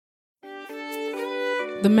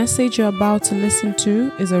The message you're about to listen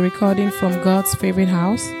to is a recording from God's favorite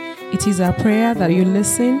house. It is our prayer that you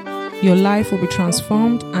listen, your life will be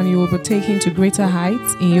transformed, and you will be taken to greater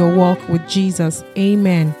heights in your walk with Jesus.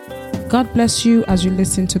 Amen. God bless you as you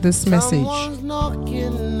listen to this message. Someone's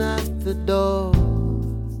knocking at the door.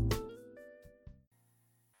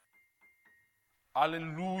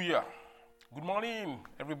 Hallelujah. Good morning,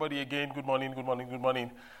 everybody again. Good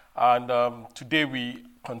morning. And today we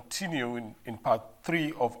continue in part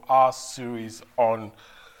 3 of our series on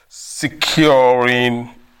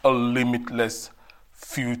securing a limitless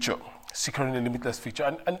future. Securing a limitless future.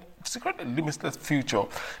 And securing a limitless future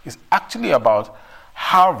is actually about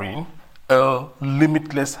having a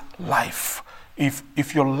limitless life.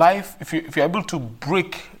 If you're able to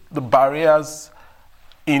break the barriers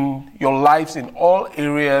in your lives in all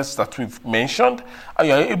areas that we've mentioned, and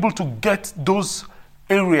you're able to get those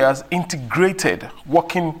areas integrated,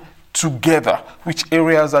 working together. Which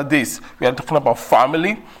areas are these? We are talking about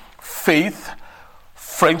family, faith,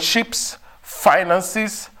 friendships,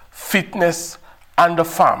 finances, fitness, and the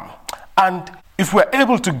farm. And if we're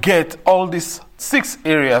able to get all these 6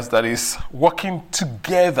 areas, that is, working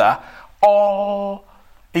together, all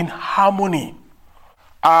in harmony,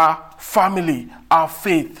 our family, our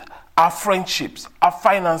faith, our friendships, our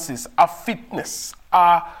finances, our fitness,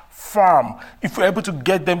 our farm, if we're able to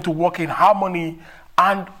get them to work in harmony,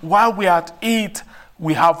 and while we're at it,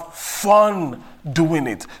 we have fun doing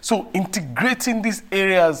it. So integrating these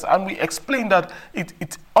areas, and we explained that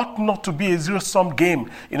it ought not to be a zero-sum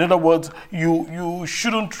game. In other words, you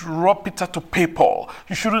shouldn't rob Peter to pay Paul.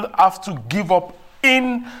 You shouldn't have to give up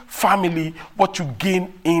in family what you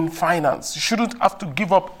gain in finance. You shouldn't have to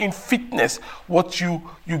give up in fitness what you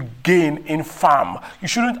gain in farm. You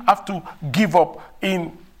shouldn't have to give up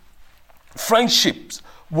in friendships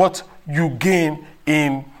what you gain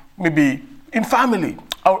in maybe in family,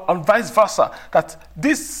 and vice versa. That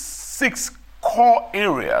these 6 core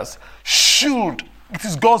areas it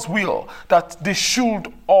is God's will that they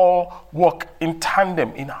should all work in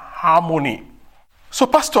tandem, in harmony. So,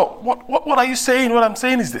 Pastor, what are you saying? What I'm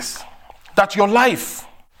saying is this: that your life,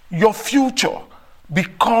 your future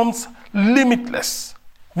becomes limitless,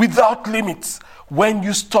 without limits, when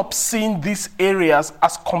you stop seeing these areas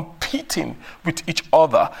as competing with each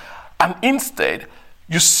other, and instead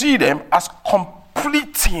you see them as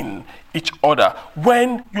completing each other.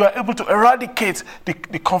 When you are able to eradicate the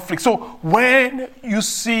conflict. So when you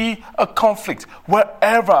see a conflict,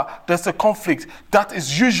 wherever there's a conflict, that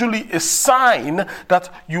is usually a sign that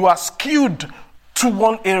you are skewed to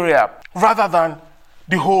one area rather than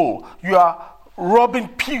the whole. You are robbing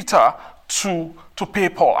Peter to pay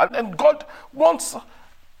Paul. And God wants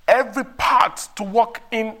every part to work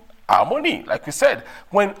in harmony. Like we said,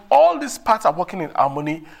 when all these parts are working in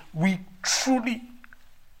harmony, we truly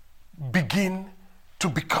begin to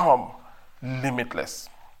become limitless.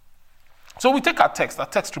 So we take our text. Our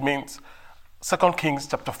text remains 2 Kings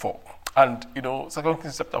chapter 4. And, 2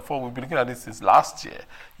 Kings chapter 4, we've been looking at this since last year.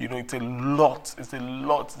 It's a lot.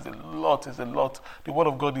 The word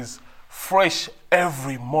of God is fresh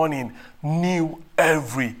every morning, new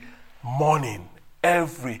every morning.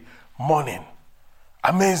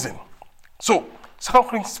 Amazing. So, 2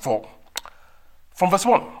 Kings 4, from verse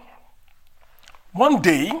 1. One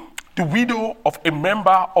day, the widow of a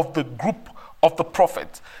member of the group of the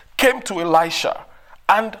prophets came to Elisha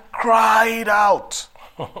and cried out,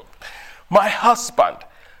 "My husband,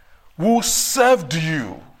 who served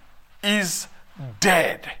you, is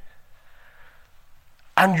dead.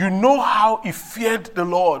 And you know how he feared the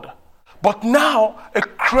Lord. But now a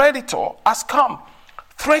creditor has come,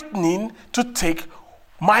 threatening to take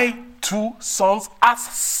my 2 sons as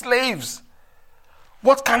slaves.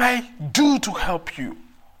 What can I do to help you?"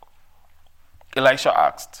 Elisha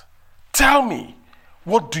asked, "Tell me,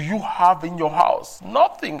 what do you have in your house?"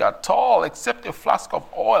 "Nothing at all except a flask of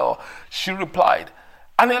oil," she replied.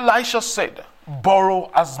 And Elisha said, "Borrow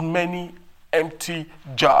as many empty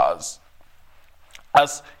jars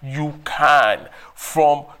as you can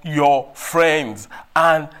from your friends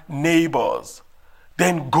and neighbors.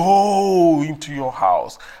 Then go into your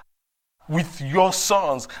house with your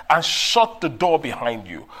sons and shut the door behind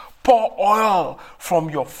you. Pour oil from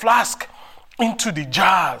your flask into the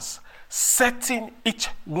jars, setting each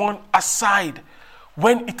one aside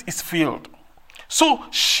when it is filled." So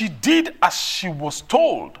she did as she was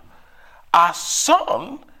told. Her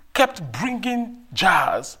son kept bringing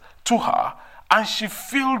jars to her, and she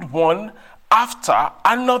filled one after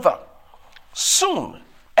another. Soon,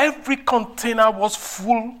 every container was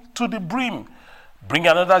full to the brim. "Bring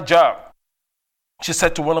another jar," she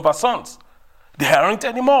said to one of her sons. "They aren't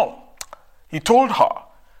anymore." He told her,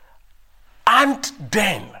 And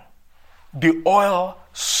then the oil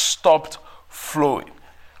stopped flowing.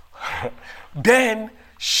 Then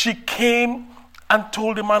she came and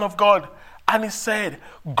told the man of God, and he said,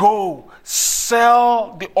 go,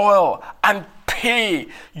 sell the oil and pay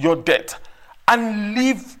your debt, and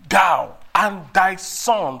live thou and thy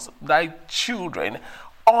sons, thy children,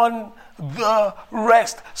 on the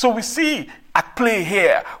rest. So we see at play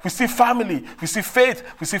here, we see family, we see faith,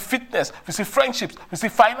 we see fitness, we see friendships, we see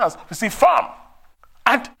finance, we see farm.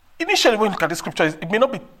 And initially when you look at the scripture, it may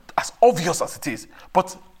not be as obvious as it is,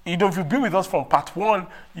 but if you've been with us from part 1,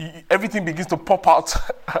 everything begins to pop out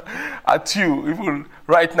at you. Even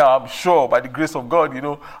right now, I'm sure, by the grace of God, and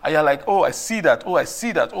you're like, oh, I see that, oh, I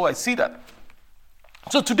see that, oh, I see that.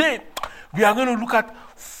 So today, we are going to look at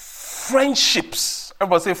friendships.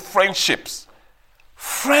 Everybody say friendships.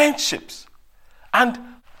 Friendships. And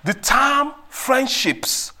the term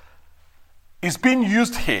friendships is being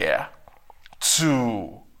used here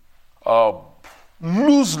to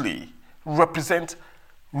loosely represent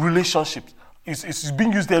relationships. It's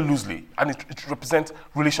being used there loosely, and it represents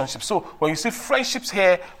relationships. So when you say friendships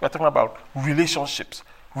here, we're talking about relationships.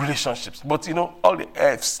 But all the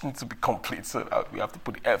F's need to be complete, so we have to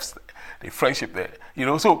put the F's, the friendship there.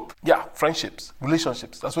 So yeah, friendships,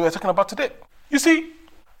 relationships. That's what we're talking about today. You see,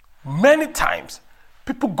 many times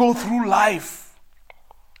people go through life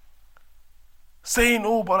saying,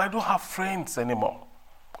 oh, but I don't have friends anymore.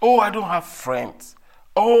 Oh, I don't have friends.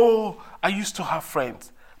 Oh, I used to have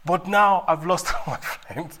friends, but now I've lost all my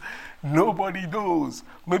friends. Nobody knows.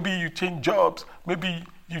 Maybe you change jobs. Maybe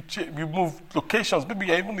you move locations. Maybe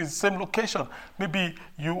you're even in the same location. Maybe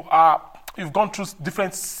you've gone through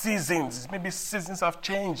different seasons. Maybe seasons have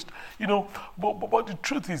changed. But the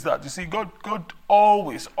truth is that, you see, God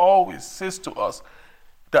always says to us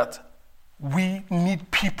that we need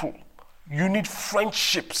people. You need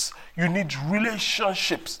friendships. You need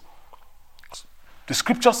relationships. The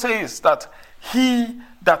scripture says that he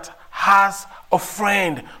that has a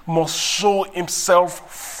friend must show himself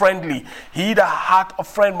friendly. He that hath a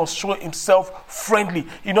friend must show himself friendly.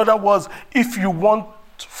 In other words, if you want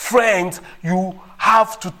friends, you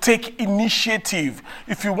have to take initiative.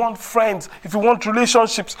 If you want friends, if you want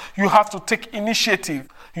relationships, you have to take initiative.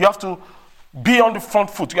 You have to be on the front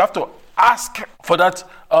foot. You have to ask for that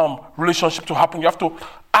relationship to happen. You have to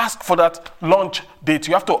ask for that lunch date.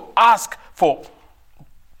 You have to ask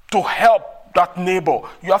to help that neighbor.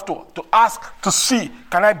 You have to ask to see,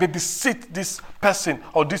 can I babysit this person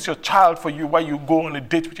or this your child for you while you go on a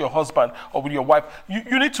date with your husband or with your wife?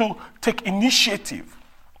 You need to take initiative.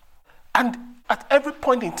 And at every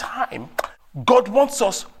point in time, God wants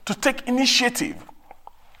us to take initiative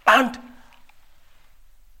and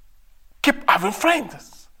keep having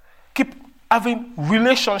friends, keep having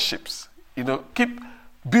relationships, keep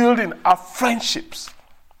building our friendships,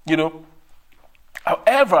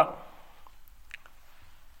 However,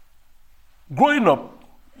 growing up,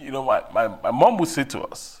 my mom would say to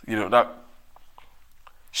us, that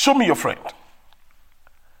show me your friend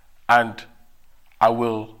and I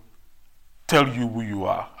will tell you who you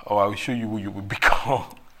are, or I will show you who you will become.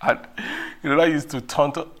 And that used to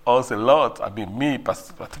taunt us a lot. I mean, me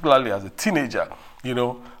particularly as a teenager,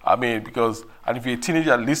 because if you're a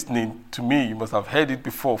teenager listening to me, you must have heard it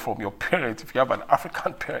before from your parents, if you have an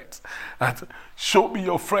African parent, that show me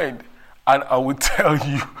your friend and I will tell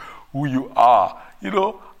you who you are,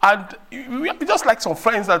 and we just like some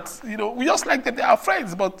friends that, we just like that they are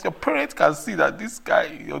friends, but your parents can see that this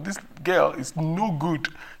guy or this girl is no good,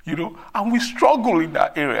 and we struggle in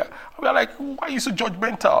that area. We're like, why are you so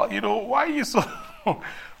judgmental, why are you so...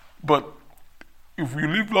 But if we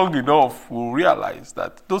live long enough, we'll realize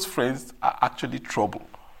that those friends are actually trouble.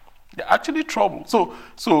 They're actually trouble. So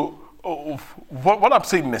what I'm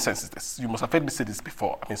saying in essence is this. You must have heard me say this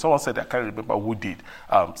before. I mean, someone said, I can't remember who did,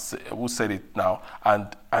 who said it now,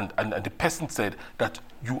 and the person said that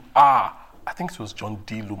you are, I think it was John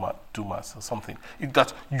D. Dumas or something,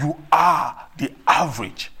 that you are the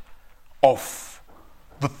average of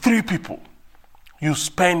the 3 people you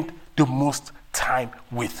spend the most time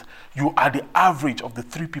with. You are the average of the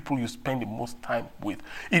 3 people you spend the most time with.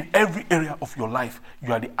 In every area of your life,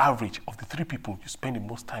 you are the average of the 3 people you spend the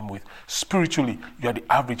most time with. Spiritually, you are the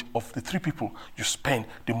average of the 3 people you spend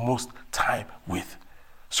the most time with.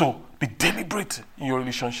 So be deliberate in your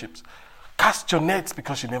relationships. Cast your nets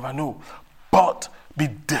because you never know, but be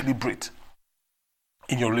deliberate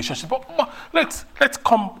in your relationship. But let's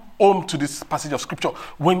come home to this passage of scripture.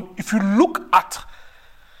 If you look at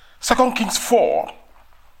 2 Kings 4,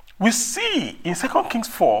 we see in 2 Kings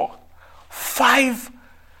 4, 5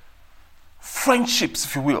 friendships,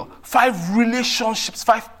 if you will, 5 relationships,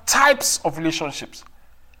 5 types of relationships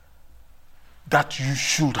that you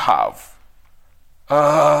should have.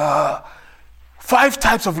 5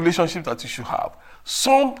 types of relationships that you should have.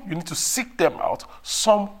 Some, you need to seek them out.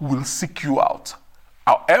 Some will seek you out.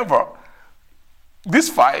 However, these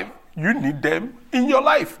 5, you need them in your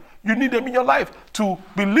life. You need them in your life to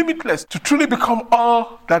be limitless, to truly become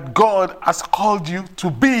all that God has called you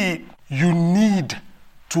to be. You need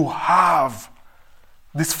to have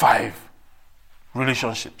these 5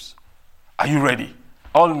 relationships. Are you ready?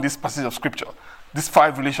 All in this passage of scripture. These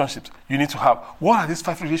 5 relationships you need to have. What are these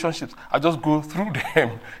 5 relationships? I'll just go through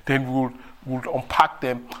them. Then we'll unpack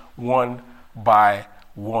them one by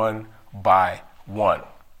one by one.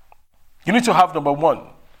 You need to have, number 1,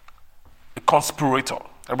 a conspirator.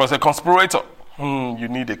 Everybody say conspirator. You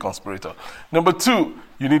need a conspirator. Number 2,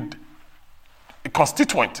 you need a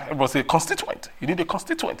constituent. Everybody say constituent. You need a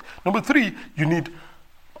constituent. Number 3, you need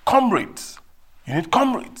comrades. You need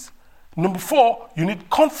comrades. Number 4, you need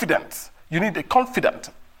confidence. You need a confidant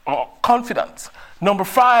or confidence. Number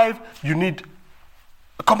 5, you need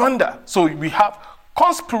a commander. So we have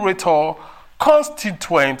conspirator,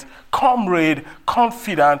 constituent, comrade,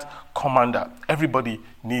 confidant, commander. Everybody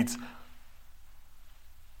needs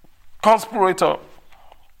conspirator,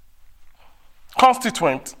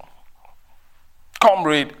 constituent,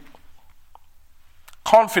 comrade,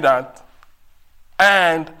 confidant,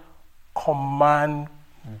 and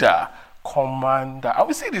commander. Commander. And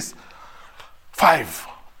we see this 5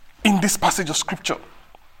 in this passage of scripture.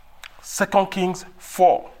 2 Kings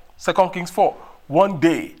 4. 2 Kings 4. One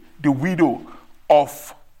day, the widow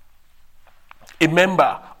of a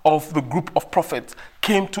member of the group of prophets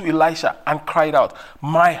came to Elisha and cried out,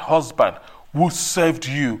 "My husband who served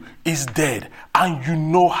you is dead, and you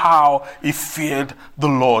know how he feared the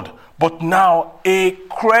Lord. But now a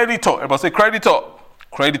creditor," everybody say creditor,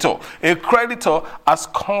 creditor, a creditor has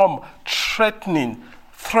come threatening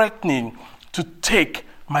to take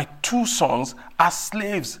my 2 sons as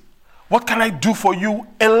slaves. What can I do for you?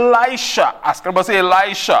 Elisha asked. Everybody say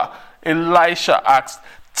Elisha. Elisha asked,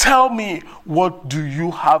 "Tell me, what do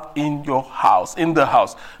you have in your house, in the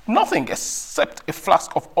house?" "Nothing except a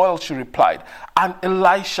flask of oil," she replied. And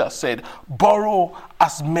Elisha said, "Borrow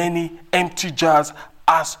as many empty jars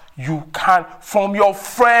as you can from your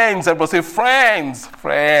friends." Everybody say friends,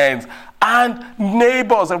 friends. "And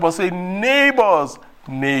neighbors." Everybody say neighbors,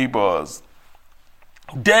 neighbors.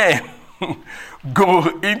 "Then go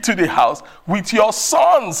into the house with your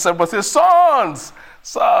sons." Everybody say sons,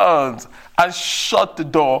 sons. "And shut the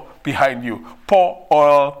door behind you. Pour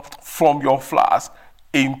oil from your flask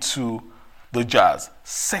into the jars,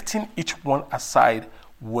 setting each one aside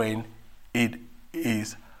when it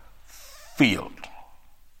is filled."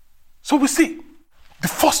 So we see the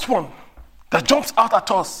first one that jumps out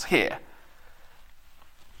at us here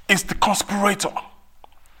is the conspirator.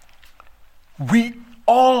 We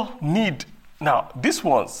all need, now these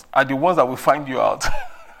ones are the ones that will find you out.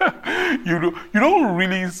 You don't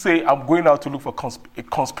really say, "I'm going out to look for a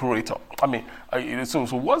conspirator." I mean, so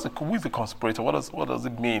who is the conspirator? What does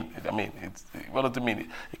it mean? I mean, what does it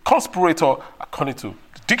mean? A conspirator, according to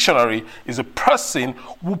the dictionary, is a person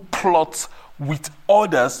who plots with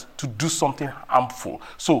others to do something harmful.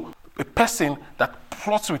 So a person that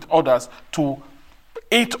plots with others to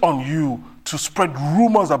hate on you, to spread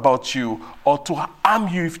rumors about you, or to harm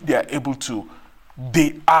you if they are able to,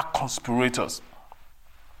 they are conspirators.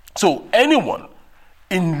 So anyone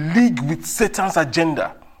in league with Satan's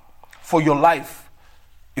agenda for your life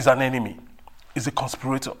is an enemy, is a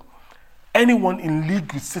conspirator. Anyone in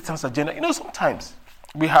league with Satan's agenda, sometimes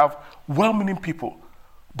we have well-meaning people,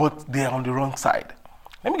 but they are on the wrong side.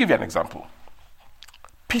 Let me give you an example.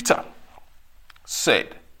 Peter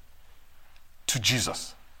said to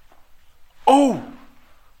Jesus, "Oh,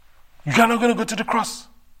 you're not going to go to the cross."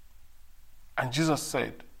 And Jesus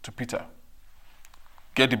said to Peter,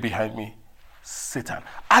 "Get thee behind me, Satan."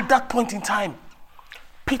 At that point in time,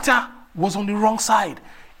 Peter was on the wrong side.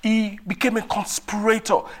 He became a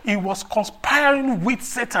conspirator. He was conspiring with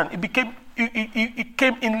Satan. He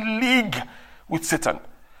came in league with Satan.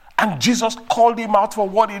 And Jesus called him out for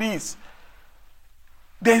what it is.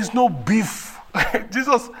 There is no beef.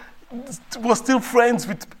 Jesus was still friends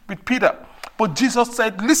with Peter. But Jesus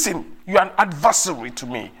said, "Listen, you are an adversary to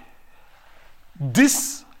me."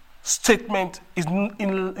 This statement is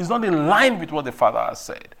not in line with what the Father has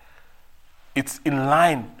said. It's in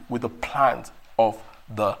line with the plans of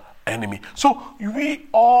the enemy. So we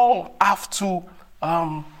all have to,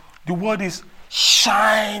 the word is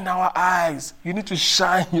shine our eyes. You need to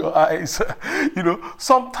shine your eyes.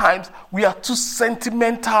 Sometimes we are too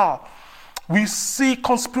sentimental. We see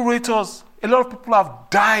conspirators. A lot of people have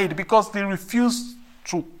died because they refuse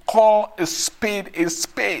to call a spade a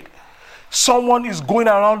spade. Someone is going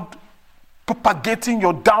around propagating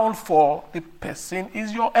your downfall. The person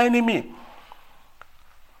is your enemy.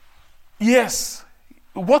 Yes,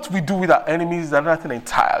 what we do with our enemies is another thing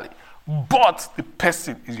entirely. But the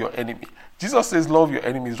person is your enemy. Jesus says, love your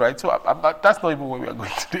enemies, right? So that's not even where we are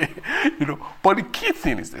going today. But the key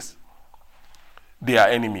thing is this. They are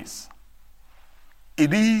enemies.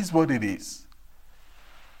 It is what it is.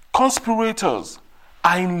 Conspirators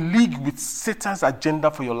are in league with Satan's agenda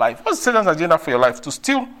for your life. What's Satan's agenda for your life? To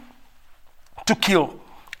steal, to kill,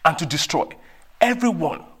 and to destroy.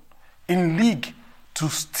 Everyone in league to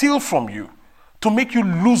steal from you, to make you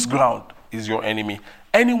lose ground, is your enemy.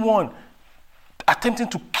 Anyone attempting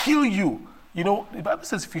to kill you, the Bible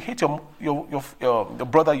says if you hate your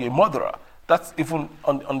brother, you're a murderer. That's even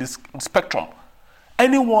on this spectrum.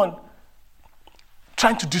 Anyone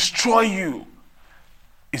trying to destroy you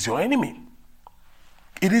is your enemy.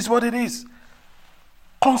 It is what it is.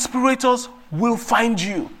 Conspirators will find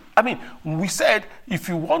you. I mean, we said if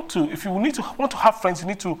you want to have friends, you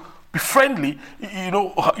need to be friendly.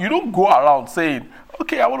 You don't go around saying,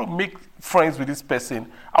 okay, I want to make friends with this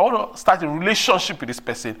person. I want to start a relationship with this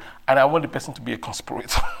person, and I want the person to be a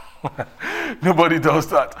conspirator. Nobody does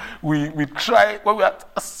that. We try, when we are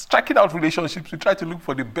striking out relationships, we try to look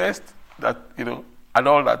for the best that, and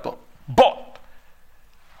all that. But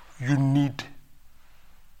you need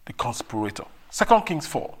the conspirator. 2 Kings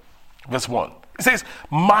 4, verse 1. It says,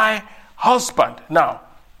 my husband, now,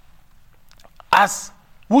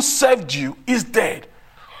 who served you is dead.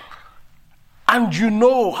 And you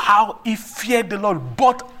know how he feared the Lord,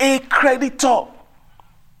 but a creditor.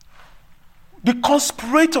 The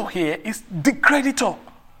conspirator here is the creditor.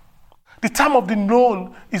 The time of the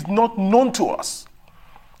loan is not known to us.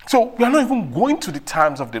 So we are not even going to the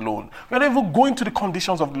terms of the loan. We are not even going to the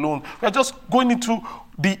conditions of the loan. We are just going into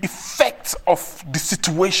the effects of the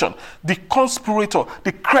situation. The conspirator,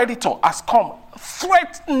 the creditor has come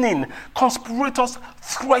threatening. Conspirators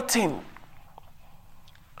threaten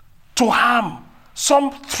to harm.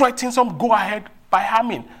 Some threaten, some go ahead by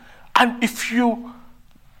harming. And if you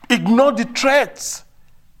ignore the threats,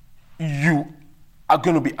 you are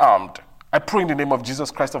going to be harmed. I pray in the name of Jesus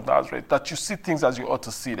Christ of Nazareth that you see things as you ought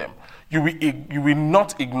to see them. You will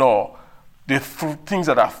not ignore the things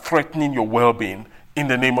that are threatening your well-being in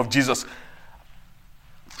the name of Jesus.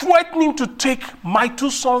 Threatening to take my 2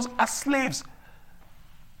 sons as slaves.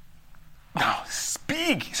 Now, it's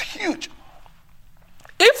big, it's huge.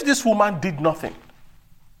 If this woman did nothing,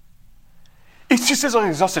 if she says, oh,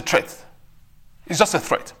 it's just a threat, it's just a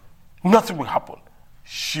threat, nothing will happen,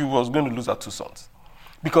 she was going to lose her 2 sons.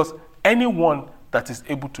 Because anyone that is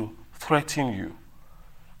able to threaten you,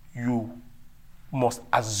 you must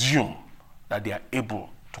assume that they are able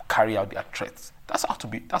to carry out their threats. That's how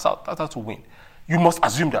to win. You must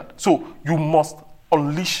assume that. So you must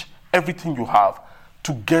unleash everything you have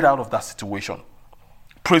to get out of that situation.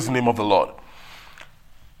 Praise the name of the Lord.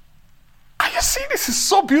 And you see, this is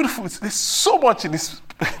so beautiful. There's so much in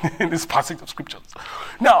this passage of scriptures.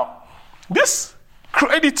 Now, this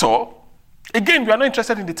creditor, again, we are not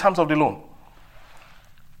interested in the terms of the loan.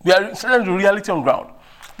 We are interested in the reality on ground.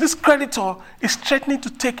 This creditor is threatening to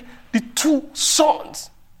take the 2 sons.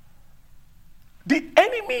 The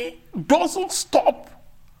enemy doesn't stop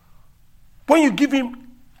when you give him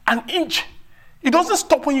an inch. It doesn't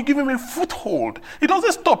stop when you give him a foothold. It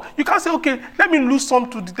doesn't stop. You can't say, okay, let me lose some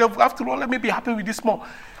to the devil. After all, let me be happy with this small.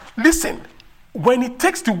 Listen, when it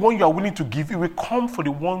takes the one you are willing to give, it will come for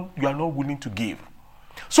the one you are not willing to give.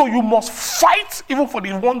 So you must fight even for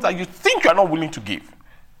the ones that you think you are not willing to give.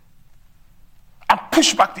 And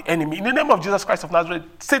push back the enemy. In the name of Jesus Christ of Nazareth,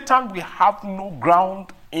 Satan will have no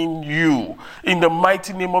ground in you. In the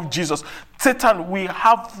mighty name of Jesus. Satan will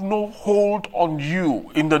have no hold on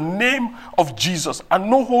you. In the name of Jesus. And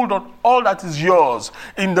no hold on all that is yours.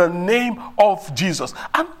 In the name of Jesus.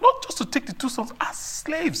 And not just to take the 2 sons as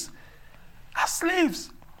slaves. As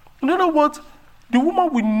slaves. In other words, the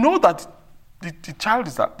woman will know that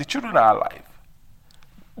the children are alive.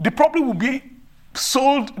 They probably will be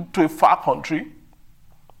sold to a far country.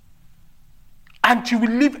 And she will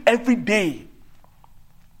live every day,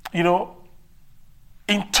 in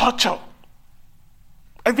torture.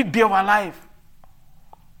 Every day of her life.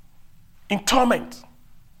 In torment.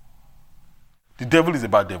 The devil is a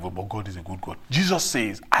bad devil, but God is a good God. Jesus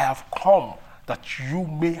says, I have come that you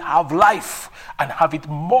may have life and have it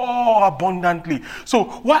more abundantly. So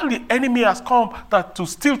while the enemy has come that to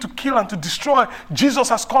steal, to kill, and to destroy, Jesus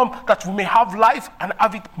has come that we may have life and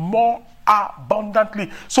have it more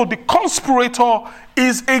abundantly. So the conspirator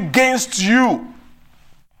is against you.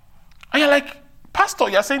 And you're like, Pastor,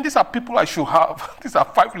 you're saying these are people I should have. These are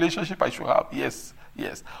 5 relationships I should have. Yes.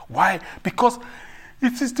 Why? Because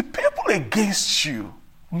it is the people against you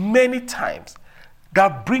many times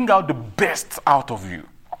that bring out the best out of you.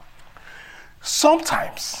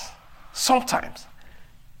 Sometimes,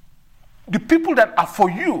 the people that are for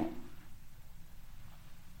you,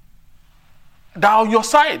 that are on your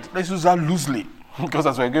side, let's use that loosely, because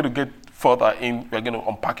as we're going to get further in, we're going to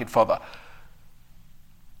unpack it further.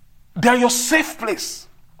 They are your safe place.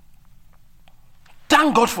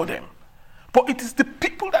 Thank God for them. But it is the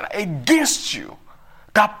people that are against you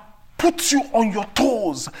that put you on your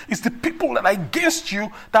toes. It's the people that are against you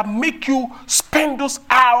that make you spend those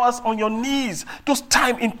hours on your knees, those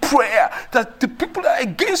time in prayer. That the people that are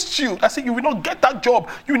against you, that say you will not get that job,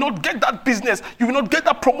 you will not get that business, you will not get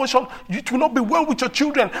that promotion, it will not be well with your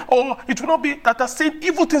children, or it will not be, that are saying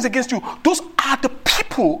evil things against you. Those are the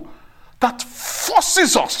people that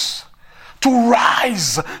forces us to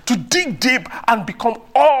rise, to dig deep and become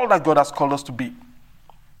all that God has called us to be.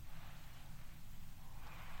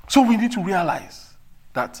 So we need to realize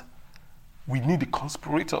that we need the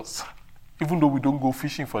conspirators. Even though we don't go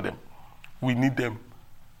fishing for them, we need them.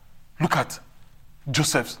 Look at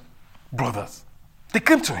Joseph's brothers. They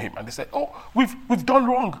came to him and they said, oh, we've done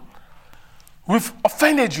wrong. We've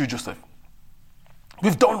offended you, Joseph.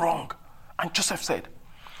 We've done wrong. And Joseph said,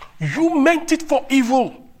 you meant it for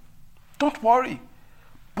evil. Don't worry.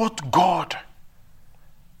 But God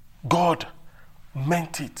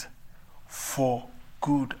meant it for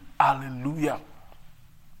good. Hallelujah.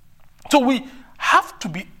 So we have to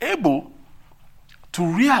be able to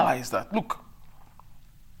realize that, look,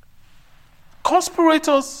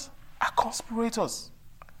 conspirators are conspirators.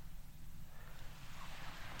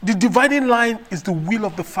 The dividing line is the will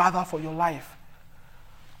of the Father for your life.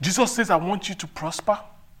 Jesus says, I want you to prosper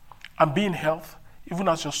and be in health, even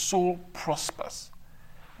as your soul prospers.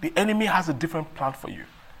 The enemy has a different plan for you.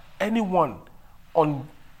 Anyone on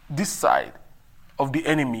this side of the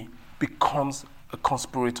enemy becomes a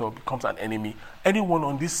conspirator, becomes an enemy. Anyone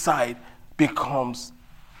on this side becomes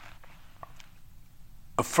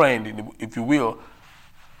a friend, if you will,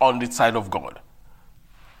 on the side of God.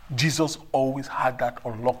 Jesus always had that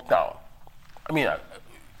on lockdown. I mean,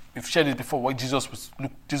 we've shared it before, where Jesus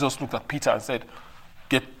looked at Peter and said,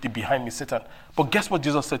 get thee behind me, Satan. But guess what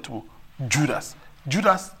Jesus said to Judas?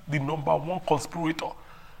 Judas, the number one conspirator,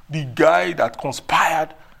 the guy that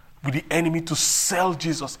conspired with the enemy to sell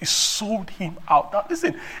Jesus, he sold him out. Now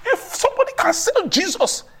listen, if somebody can sell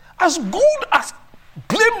Jesus, as good, as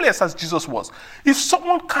blameless as Jesus was, if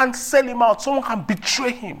someone can sell him out, someone can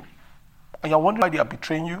betray him, and you're wondering why they are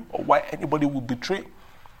betraying you, or why anybody would betray,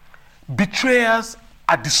 betrayers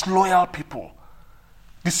are disloyal people.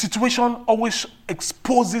 The situation always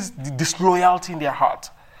exposes the disloyalty in their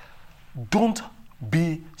heart. Don't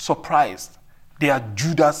be surprised. They are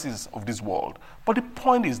Judases of this world. But the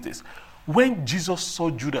point is this. When Jesus saw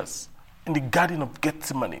Judas in the Garden of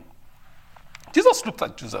Gethsemane, Jesus looked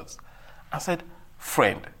at Judas and said,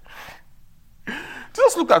 friend.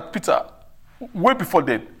 Jesus looked at Peter way before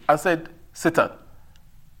then and said, Satan.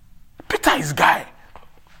 Peter is guy,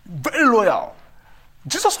 very loyal.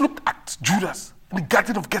 Jesus looked at Judas in the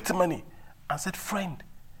Garden of Gethsemane and said, friend.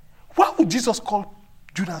 Why would Jesus call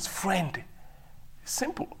Judas friend? It's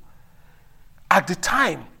simple. At the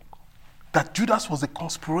time that Judas was a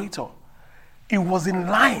conspirator, it was in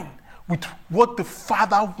line with what the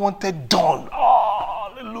Father wanted done.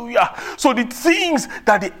 Oh, hallelujah. So the things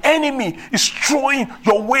that the enemy is throwing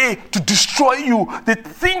your way to destroy you, they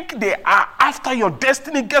think they are after your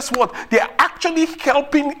destiny. Guess what? They are actually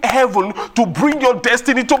helping heaven to bring your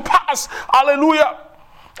destiny to pass. Hallelujah.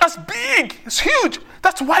 That's big. It's huge.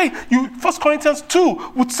 That's why 1 Corinthians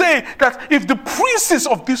 2 would say that if the princes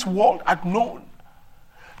of this world had known,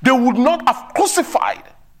 they would not have crucified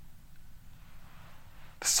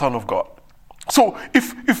the Son of God. So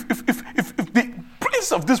if the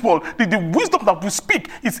prince of this world, the wisdom that we speak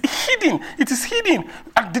is hidden, it is hidden,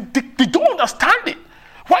 and they don't understand it.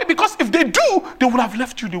 Why? Because if they do, they would have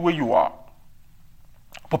left you the way you are.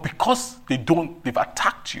 But because they've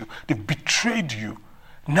attacked you, they've betrayed you.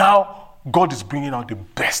 Now, God is bringing out the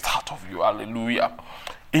best out of you. Hallelujah.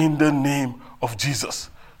 In the name of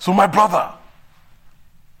Jesus. So my brother,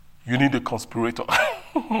 you need a conspirator.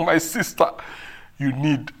 My sister, you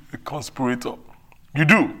need a conspirator. You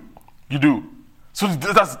do. So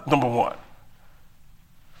that's number one.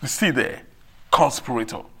 You see there,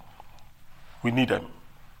 conspirator. We need them.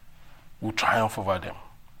 We'll triumph over them.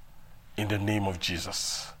 In the name of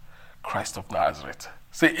Jesus, Christ of Nazareth.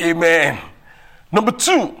 Say amen. Number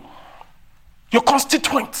 2, your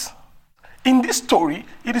constituents. In this story,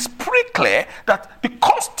 it is pretty clear that the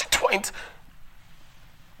constituents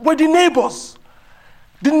were the neighbors.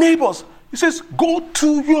 The neighbors. He says, go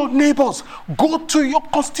to your neighbors. Go to your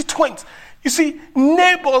constituents. You see,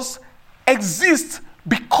 neighbors exist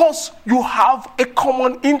because you have a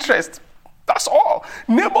common interest. That's all.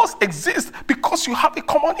 Neighbors exist because you have a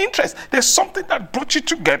common interest. There's something that brought you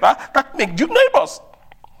together that makes you neighbors.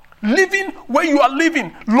 Living where you are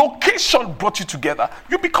living, location brought you together.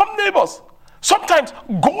 You become neighbors. Sometimes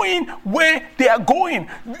going where they are going,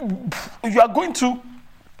 you are going to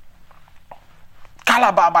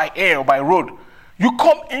Calabar by air or by road. You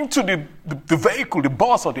come into the vehicle, the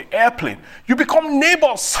bus or the airplane. You become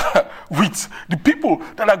neighbors with the people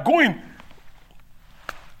that are going.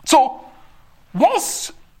 So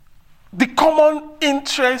once the common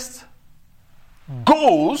interest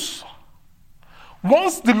goes,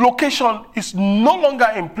 once the location is no longer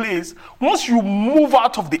in place, once you move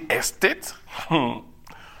out of the estate,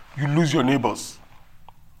 you lose your neighbors.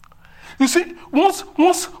 You see, once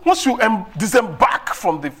you disembark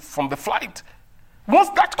from the flight, once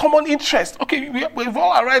that common interest, okay, we've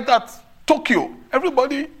all arrived at Tokyo,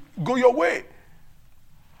 everybody go your way.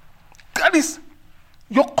 That is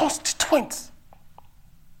your constituents.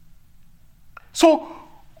 So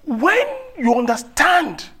when you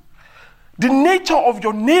understand the nature of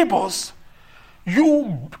your neighbors,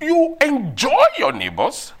 you enjoy your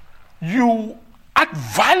neighbors, you add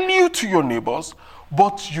value to your neighbors,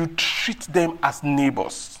 but you treat them as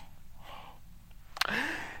neighbors.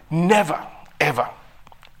 Never, ever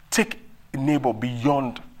take a neighbor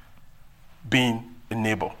beyond being a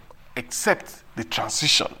neighbor, except the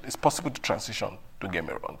transition. It's possible to transition, don't get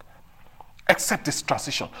me wrong. Except this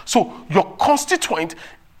transition. So your constituent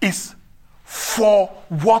is for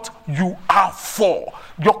what you are for.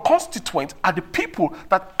 Your constituents are the people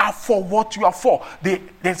that are for what you are for.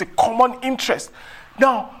 There's a common interest.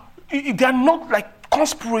 Now, they are not like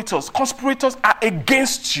conspirators. Conspirators are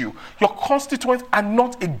against you. Your constituents are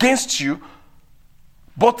not against you,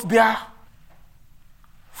 but they are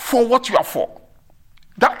for what you are for.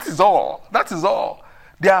 That is all. That is all.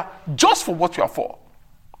 They are just for what you are for.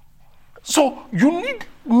 So you need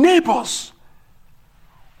neighbors.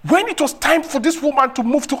 When it was time for this woman to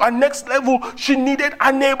move to her next level, she needed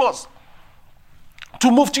her neighbors. To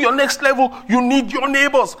move to your next level, you need your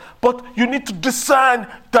neighbors. But you need to discern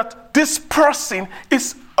that this person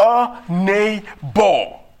is a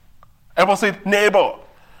neighbor. Everyone say neighbor.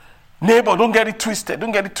 Neighbor, don't get it twisted.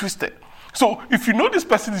 Don't get it twisted. So if you know this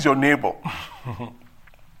person is your neighbor,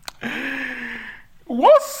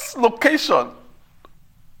 once location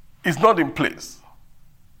is not in place,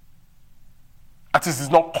 at least it's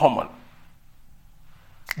not common,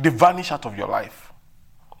 they vanish out of your life.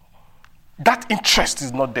 That interest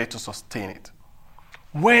is not there to sustain it.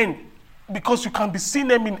 Because you can be seeing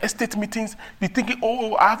them in estate meetings, be thinking,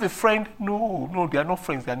 oh, I have a friend. No, they are not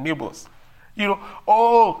friends, they are neighbors.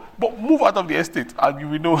 But move out of the estate and you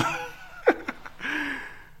will know.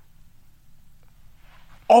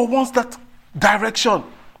 Or once that direction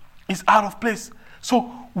is out of place. So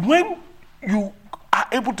when you are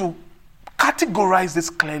able to categorize this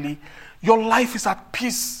clearly, your life is at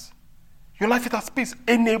peace. Your life is at peace.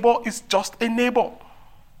 A neighbor is just a neighbor.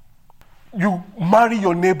 You marry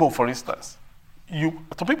your neighbor, for instance.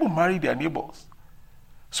 Some people marry their neighbors.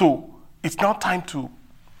 So it's now time to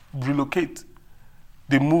relocate.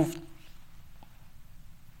 They move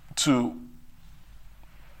to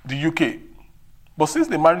the UK. But since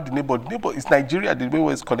they married the neighbor is Nigeria, the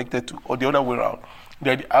neighbor is connected to, or the other way around.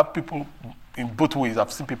 They have people in both ways.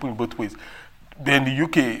 I've seen people in both ways. Then the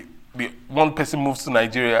UK, one person moves to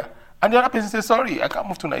Nigeria, and the other person says, sorry, I can't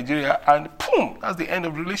move to Nigeria, and boom, that's the end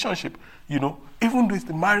of the relationship. Even though it's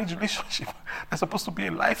the marriage relationship, that's supposed to be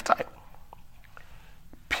a lifetime.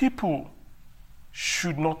 People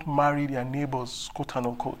should not marry their neighbors, quote and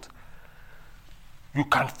unquote. You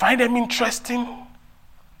can find them interesting,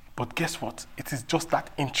 but guess what? It is just that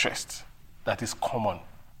interest that is common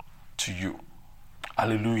to you.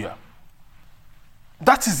 Hallelujah.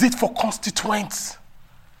 That is it for constituents.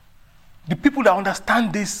 The people that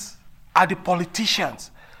understand this are the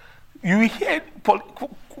politicians. You hear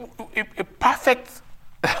a perfect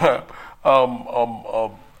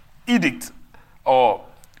edict, or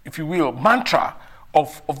if you will, mantra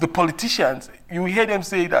of the politicians. You hear them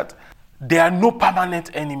say that there are no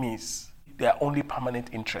permanent enemies. There are only permanent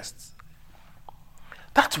interests.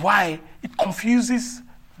 That's why it confuses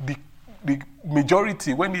the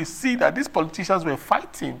majority when they see that these politicians were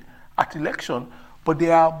fighting at election, but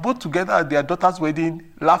they are both together at their daughter's wedding,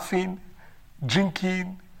 laughing,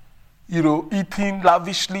 drinking, eating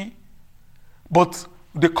lavishly, but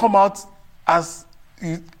they come out as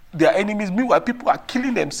their enemies. Meanwhile, people are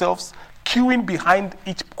killing themselves, queuing behind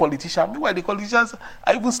each politician. Meanwhile, the politicians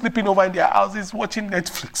are even sleeping over in their houses watching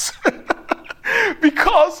Netflix.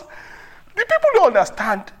 Because the people don't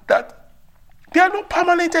understand that they are not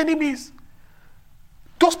permanent enemies.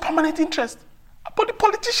 Those permanent interests. But the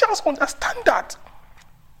politicians understand that.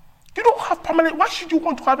 You don't have permanent. Why should you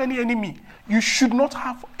want to have any enemy? You should not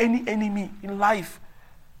have any enemy in life.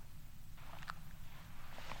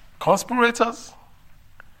 Conspirators,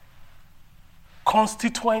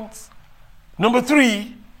 constituents. Number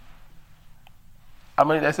 3. How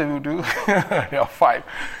many did I say we'll do? There are 5.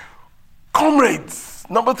 Comrades.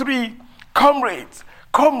 Number 3, comrades.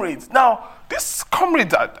 Comrades. Now, these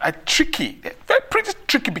comrades are tricky. They're very pretty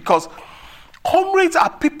tricky because comrades are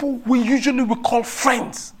people we usually will call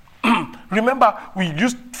friends. Remember, we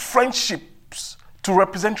used friendships to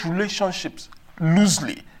represent relationships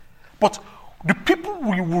loosely. But the people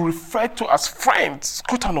we will refer to as friends,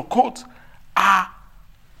 quote unquote, are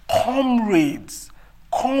comrades.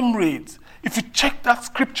 Comrades. If you check that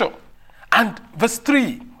scripture, and verse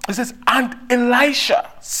 3, it says, and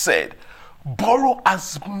Elisha said, borrow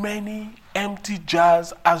as many empty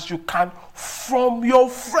jars as you can from your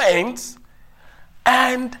friends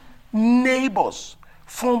and neighbors.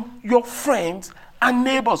 From your friends and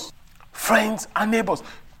neighbors. Friends and neighbors.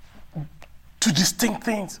 Two distinct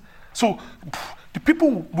things. So the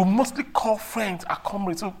people we mostly call friends are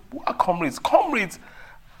comrades. So who are comrades? Comrades,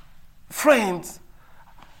 friends,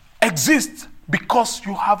 exist because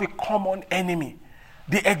you have a common enemy.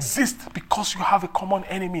 They exist because you have a common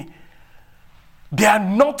enemy. They are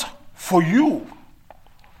not for you.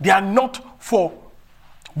 They are not for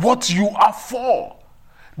what you are for.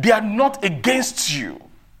 They are not against you.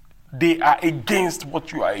 They are against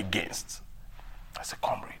what you are against. That's a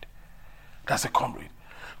comrade. That's a comrade.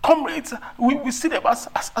 Comrades, we see them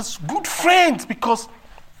as good friends because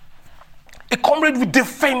a comrade will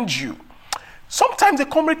defend you. Sometimes a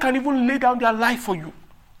comrade can even lay down their life for you.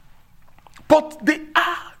 But they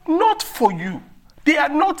are not for you. They are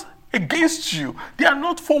not against you. They are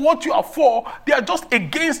not for what you are for. They are just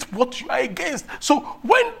against what you are against. So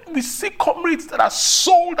when we see comrades that are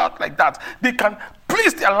sold out like that, they can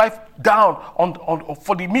place their life down on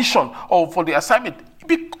for the mission or for the assignment.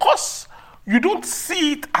 Because you don't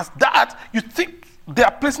see it as that, you think they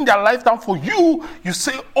are placing their life down for you. You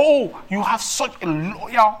say, oh, you have such a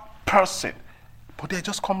loyal person. But they're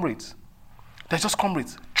just comrades. They're just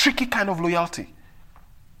comrades. Tricky kind of loyalty.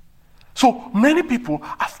 So many people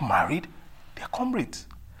have married their comrades.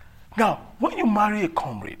 Now, when you marry a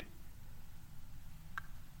comrade,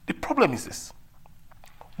 the problem is this.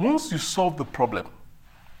 Once you solve the problem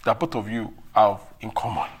that both of you have in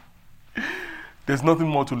common, there's nothing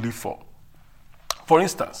more to live for. For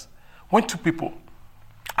instance, when two people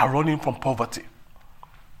are running from poverty,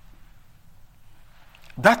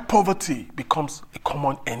 that poverty becomes a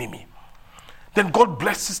common enemy. Then God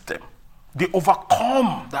blesses them. They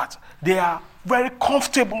overcome that. They are very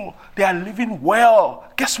comfortable. They are living well.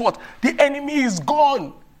 Guess what? The enemy is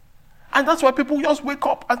gone. And that's why people just wake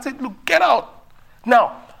up and say, look, get out.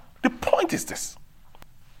 Now, the point is this.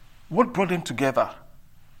 What brought them together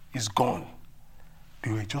is gone.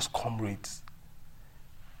 They were just comrades.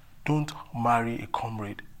 Don't marry a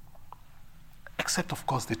comrade. Except, of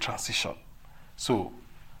course, the transition. So,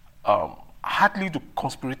 hardly do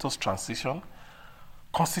conspirators transition.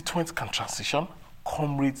 Constituents can transition.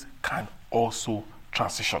 Comrades can also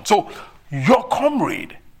transition. So, your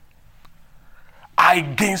comrade are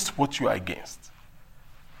against what you are against.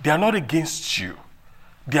 They are not against you.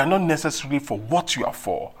 They are not necessarily for what you are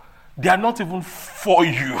for. They are not even for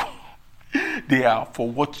you. They are for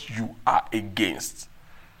what you are against.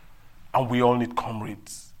 And we all need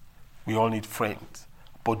comrades. We all need friends.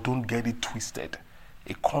 But don't get it twisted.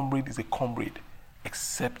 A comrade is a comrade,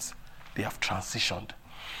 except they have transitioned.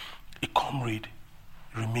 A comrade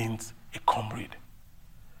remains a comrade.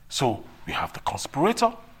 So we have the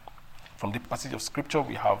conspirator. From the passage of scripture,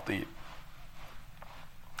 we have the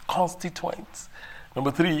constituents.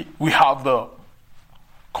 Number 3, we have the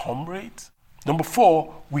comrades. Number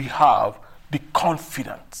 4, we have the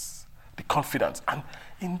confidants. The confidants. And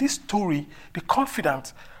in this story, the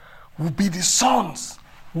confidants will be the sons.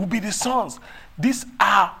 Will be the sons. These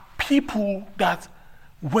are people that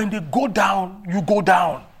when they go down, you go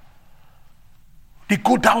down. They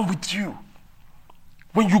go down with you.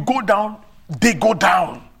 When you go down, they go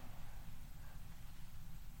down.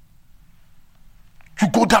 You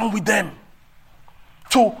go down with them.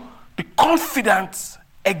 So the confidence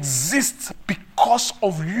exists because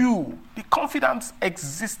of you. The confidence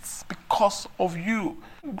exists because of you.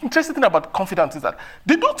 The interesting thing about confidence is that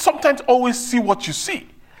they don't sometimes always see what you see.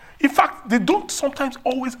 In fact, they don't sometimes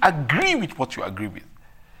always agree with what you agree with.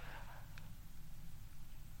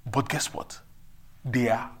 But guess what? They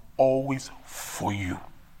are always for you.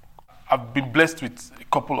 I've been blessed with a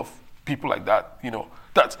couple of people like that,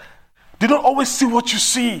 that they don't always see what you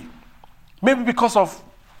see. Maybe because of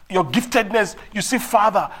your giftedness, you see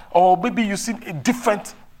farther, or maybe you see a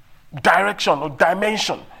different direction or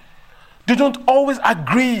dimension. They don't always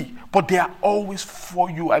agree, but they are always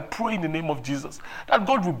for you. I pray in the name of Jesus that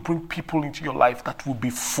God will bring people into your life that will be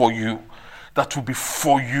for you. That will be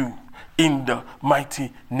for you in the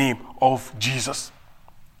mighty name of Jesus.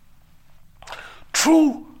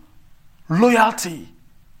 True loyalty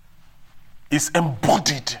is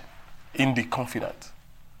embodied in the confidant.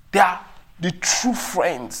 They are the true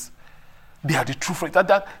friends. They are the true friends.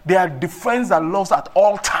 That they are the friends that loves at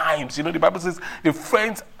all times. The Bible says the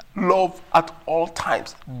friends love at all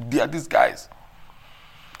times. They are these guys.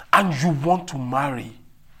 And you want to marry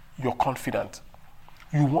your confidant.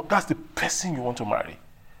 That's the person you want to marry.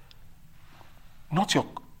 Not your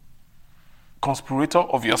conspirator,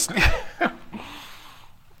 obviously.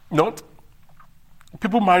 Not.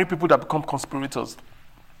 People marry people that become conspirators.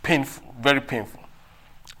 Painful, very painful.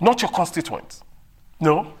 Not your constituents.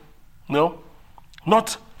 No.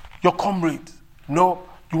 Not your comrade. No,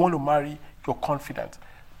 you want to marry your confidant.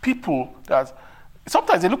 People that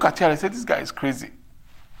sometimes they look at you and they say, this guy is crazy.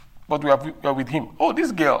 But we are with him. Oh,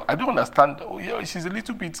 this girl, I don't understand. Oh, yeah, she's a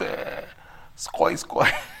little bit scoy.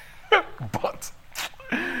 But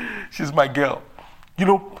she's my girl.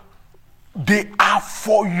 They are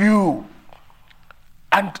for you.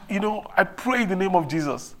 And, I pray in the name of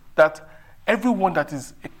Jesus that everyone that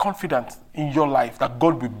is confident in your life, that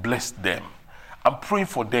God will bless them. I'm praying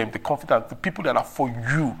for them, the confident, the people that are for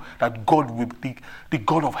you, that God will, the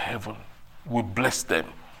God of heaven will bless them.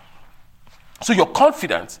 So your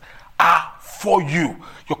confidence are for you.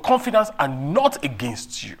 Your confidence are not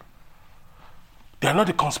against you. They are not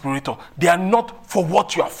a conspirator. They are not for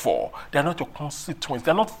what you are for. They are not your constituents.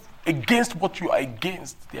 They are not against what you are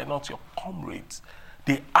against. They are not your comrades.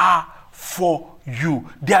 They are for you.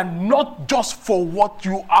 They are not just for what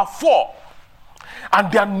you are for.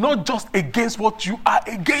 And they are not just against what you are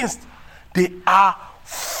against. They are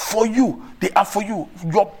for you. They are for you.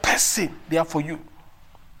 Your person, they are for you.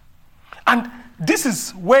 And this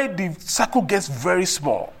is where the circle gets very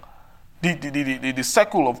small. The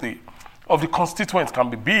circle of the constituents can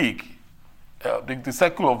be big. The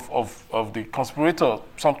circle of the conspirator,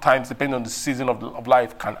 sometimes depending on the season of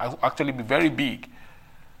life, can actually be very big.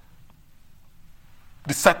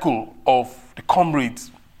 The circle of the comrades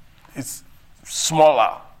is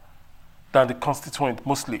smaller than the constituent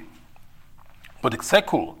mostly. But the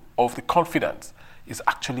circle of the confidant is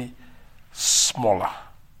actually smaller.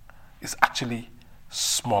 It's actually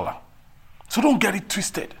smaller. So don't get it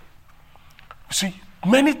twisted. You see,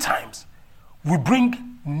 many times we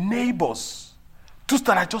bring neighbors, those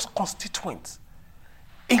that are just constituents,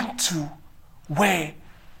 into where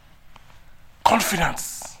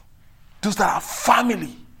confidence, those that are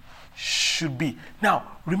family, should be.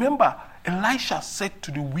 Now, remember, Elisha said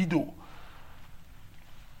to the widow,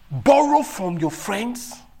 borrow from your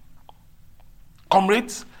friends,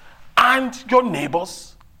 comrades, and your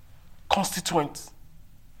neighbors, constituents.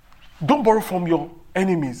 Don't borrow from your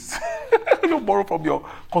enemies. Don't borrow from your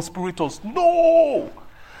conspirators. No!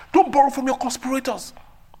 Don't borrow from your conspirators.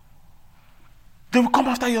 They will come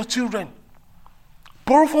after your children.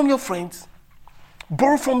 Borrow from your friends.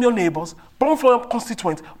 Borrow from your neighbors. Borrow from your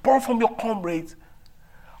constituents. Borrow from your comrades.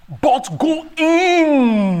 But go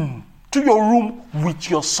in to your room with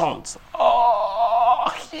your sons.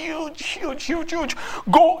 Oh, huge.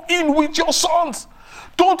 Go in with your sons.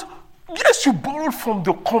 Yes, you borrowed from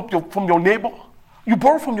your neighbor. You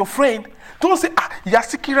borrow from your friend. Don't say,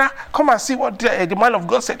 Yasikira, come and see what the man of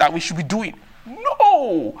God said that we should be doing.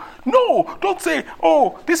 No. Don't say,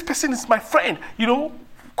 oh, this person is my friend.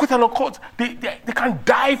 Quote and unquote. They can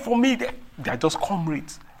die for me. They are just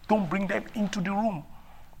comrades. Don't bring them into the room.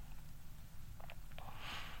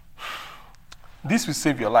 This will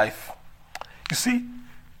save your life. You see,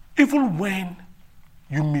 even when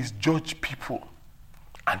you misjudge people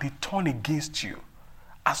and they turn against you,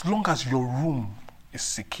 as long as your room is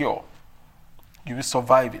secure, you will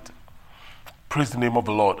survive it. Praise the name of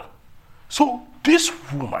the Lord. So this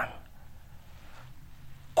woman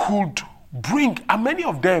could bring, and many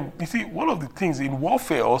of them, you see, one of the things in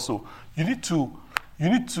warfare also, you need to,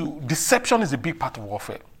 deception is a big part of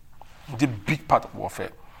warfare. It's a big part of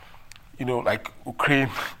warfare. like Ukraine,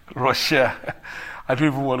 Russia. I don't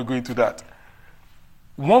even want to go into that.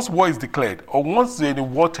 Once war is declared, or once they're in a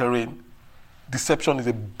war terrain, deception is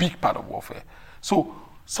a big part of warfare. So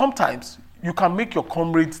sometimes you can make your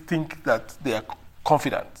comrades think that they are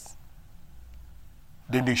confident.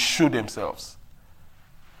 Then they show themselves.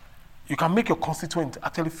 You can make your constituents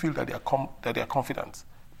actually feel that they are confident.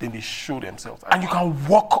 Then they show themselves. And you can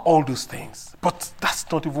work all those things. But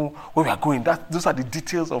that's not even where we are going. Those are the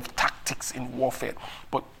details of tactics in warfare.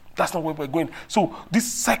 But that's not where we're going. So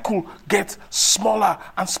this cycle gets smaller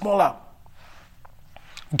and smaller.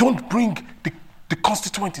 Don't bring the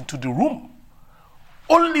constituent into the room.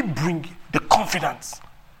 Only bring the confidence.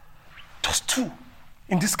 Just two.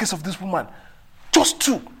 In this case of this woman, just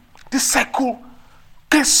two. This cycle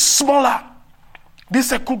gets smaller. This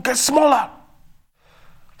cycle gets smaller.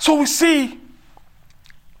 So we see,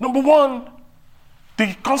 number one,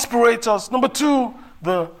 the conspirators. Number two,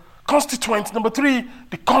 the constituents. Number three,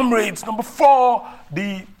 the comrades. Number four,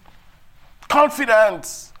 the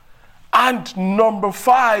confidence. And number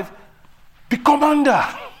five, the commander.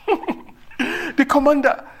 The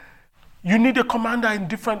commander. You need a commander in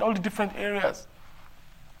all the different areas.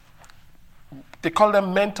 They call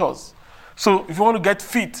them mentors. So if you want to get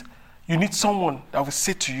fit, you need someone that will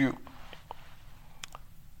say to you,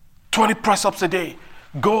 20 press-ups a day,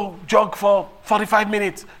 go jog for 45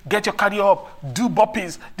 minutes, get your cardio up, do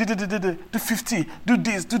burpees, do 50, do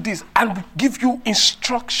this, and give you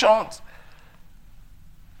instructions.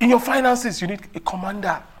 In your finances, you need a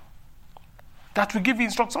commander that will give you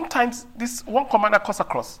instructions. Sometimes this one commander cuts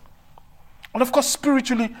across. And of course,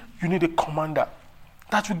 spiritually, you need a commander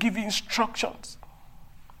that will give you instructions.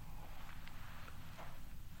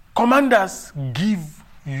 Commanders give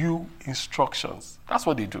you instructions. That's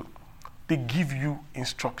what they do. They give you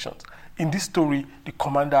instructions. In this story, the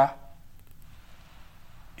commander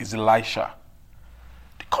is Elisha.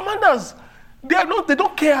 The commanders, they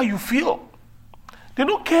don't care how you feel. They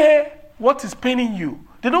don't care what is paining you.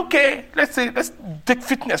 They don't care, let's take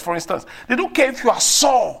fitness for instance. They don't care if you are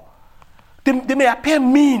sore. They may appear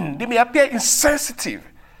mean, they may appear insensitive,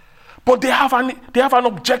 but they have an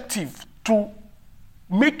objective to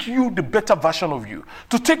make you the better version of you,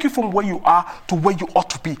 to take you from where you are to where you ought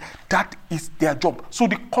to be. That is their job. So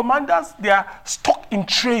the commanders, their stock in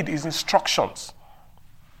trade is instructions,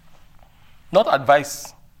 not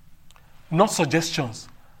advice, not suggestions,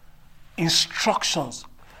 instructions.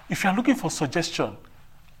 If you are looking for suggestion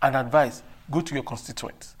and advice, go to your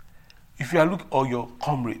constituents. If you are looking, or your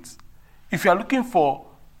comrades. If you are looking for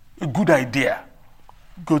a good idea,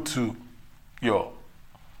 go to your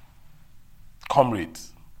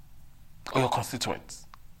comrades or your constituents,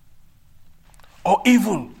 or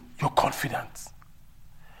even your confidants.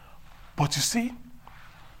 But you see,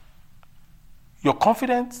 your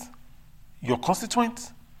confidants, your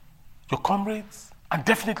constituents, your comrades, and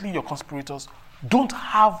definitely your conspirators don't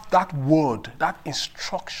have that word, that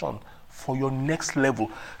instruction for your next level.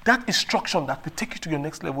 That instruction that will take you to your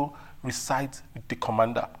next level resides with the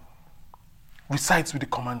commander. Resides with the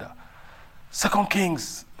commander. 2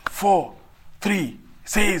 Kings 4:3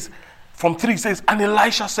 says, from 3 says, and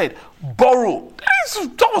Elisha said, borrow.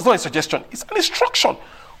 That was not a suggestion, it's an instruction.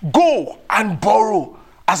 Go and borrow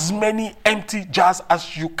as many empty jars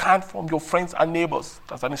as you can from your friends and neighbors.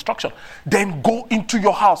 That's an instruction. Then go into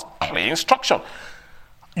your house. Clear instruction.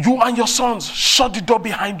 You and your sons, shut the door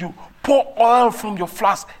behind you. Pour oil from your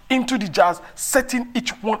flask into the jars, setting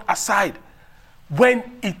each one aside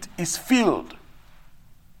when it is filled,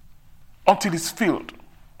 until it's filled.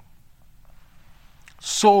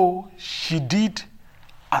 So she did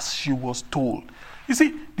as she was told. You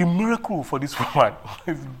see, the miracle for this woman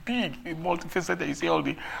is big, multifaceted. You see all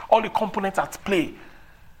the components at play.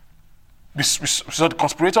 We saw the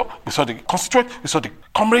conspirator, we saw the constituent, we saw the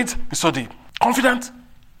comrades, we saw the confidant,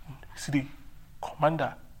 we see the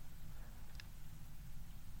commander.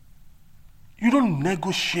 You don't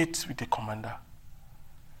negotiate with a commander.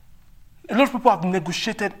 A lot of people have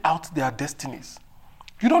negotiated out their destinies.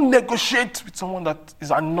 You don't negotiate with someone that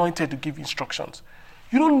is anointed to give instructions.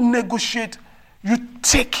 You don't negotiate, you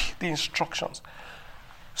take the instructions.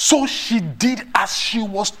 So she did as she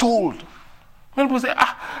was told. When people say,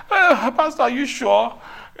 Pastor, are you sure?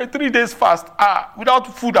 3 days fast,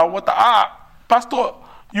 without food and water. Pastor,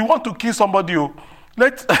 you want to kill somebody?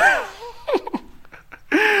 Let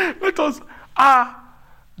us,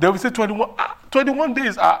 they will say 21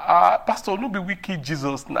 days. Pastor, no be wicked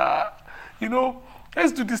Jesus now.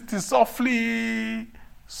 Let's do this thing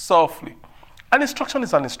softly. An instruction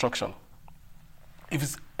is an instruction.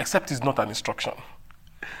 Except it's not an instruction,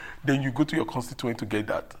 then you go to your constituent to get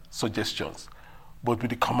that suggestions. But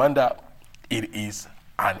with the commander, It is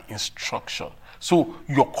an instruction. So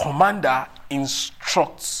your commander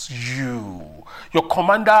instructs you. Your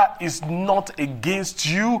commander is not against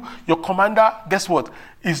you. Your commander, guess what,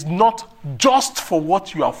 is not just for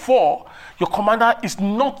what you are for. Your commander is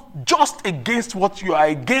not just against what you are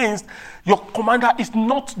against. Your commander is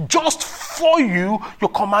not just for you. Your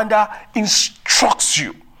commander instructs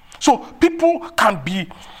you. So people can be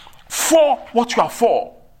for what you are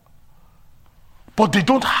for, but they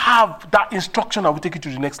don't have that instruction that will take you to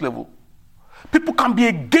the next level. People can be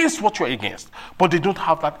against what you're against, but they don't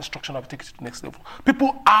have that instruction that will take you to the next level.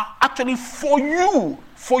 People are actually for you,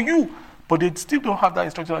 but they still don't have that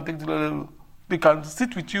instruction that will take you to the next level. They can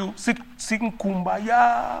sit with you, sing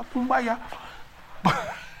kumbaya,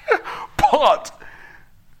 but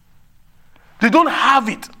they don't have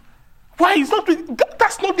it. Why?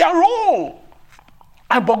 That's not their role.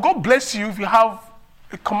 But God bless you if you have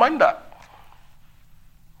a commander.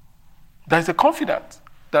 There is a confidence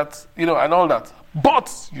that, and all that.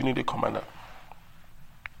 But you need a commander.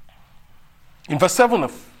 In verse 7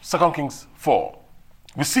 of 2 Kings 4,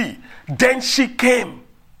 we see, then she came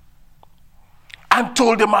and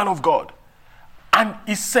told the man of God. And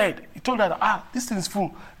he told her that, this thing is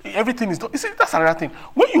full. Everything is done. You see, that's another thing.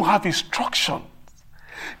 When you have instructions,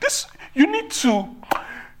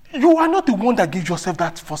 you are not the one that gave yourself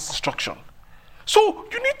that first instruction. So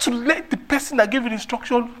you need to let the person that gave you the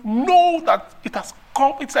instruction know that it has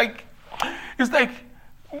come. It's like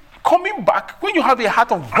coming back. When you have a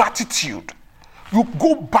heart of gratitude, you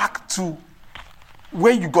go back to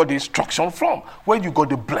where you got the instruction from, where you got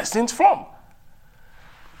the blessings from.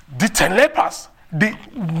 The 10 lepers,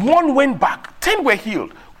 one went back, 10 were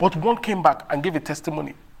healed, but one came back and gave a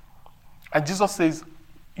testimony. And Jesus says,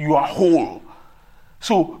 you are whole.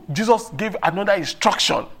 So Jesus gave another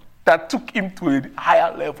instruction that took him to a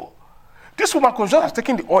higher level. This woman could just have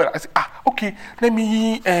taken the oil. I said, okay, let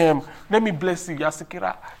me bless you,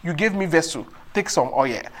 Yasikira. You gave me vessel. Take some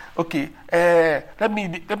oil. Okay, let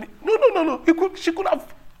me. No. She could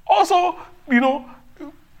have also,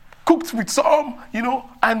 cooked with some,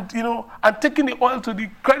 and taking the oil to the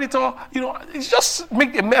creditor, it's just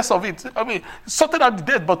make a mess of it. I mean, sorted out the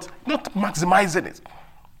debt, but not maximizing it.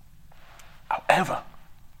 However,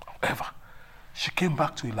 she came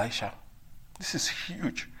back to Elisha. This is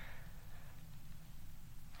huge.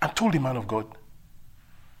 And told the man of God,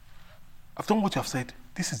 I've done what you have said.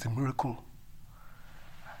 This is the miracle.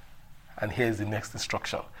 And here's the next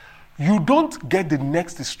instruction. You don't get the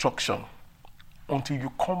next instruction until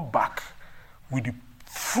you come back with the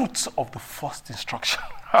fruits of the first instruction.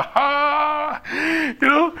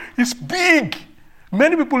 It's big.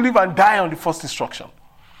 Many people live and die on the first instruction.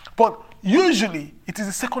 But usually, it is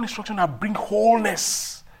the second instruction that brings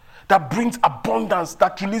wholeness, that brings abundance,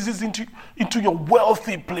 that releases into your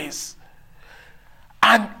wealthy place.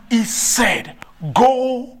 And he said,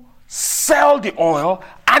 go sell the oil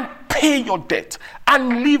and pay your debt,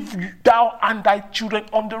 and leave thou and thy children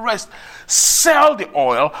on the rest. Sell the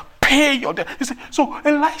oil, pay your debt. You see, so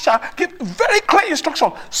Elisha gave very clear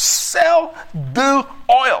instruction: sell the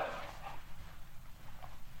oil.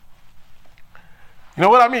 You know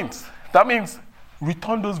what that means? That means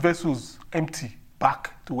return those vessels empty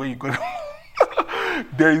back to where you got them.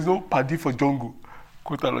 There is no paddy for jungle,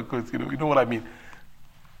 quote unquote. You know what I mean?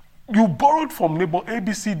 You borrowed from neighbor A,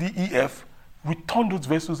 B, C, D, E, F. Return those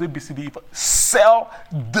vessels A, B, C, D, E, F. Sell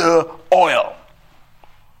the oil.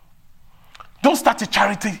 Don't start a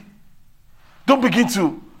charity. Don't begin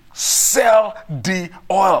to sell the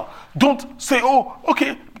oil. Don't say, oh,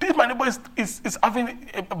 okay, this my neighbor is having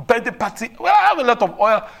a birthday party. Well, I have a lot of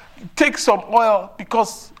oil. Take some oil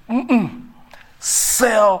because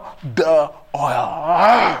sell the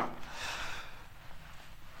oil.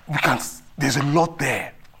 There's a lot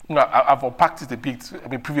there. I've unpacked it a bit. I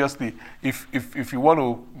mean, previously, if you want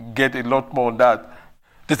to get a lot more on that,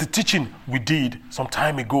 there's a teaching we did some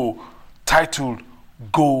time ago titled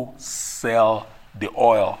 "Go Sell the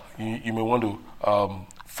Oil." You may want to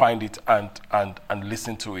find it and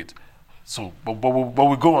listen to it. So, but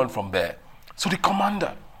we go on from there. So the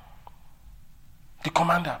commander.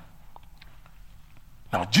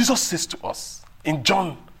 Now Jesus says to us in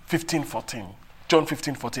John 15:14.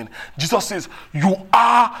 Jesus says, you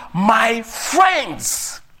are my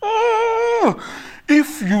friends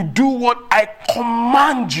if you do what I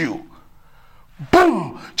command you.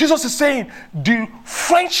 Boom! Jesus is saying the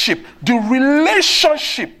friendship, the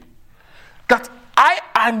relationship that I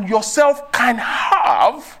and yourself can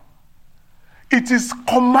have, it is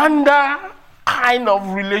commander kind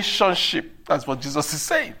of relationship. That's what Jesus is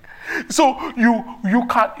saying. So you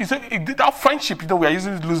can, that friendship, we are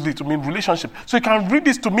using it loosely to mean relationship. So you can read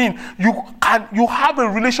this to mean you have a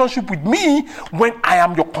relationship with me when I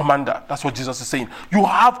am your commander. That's what Jesus is saying. You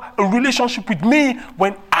have a relationship with me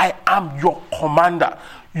when I am your commander.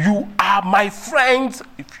 You are my friends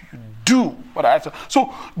if you do what I say.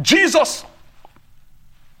 So Jesus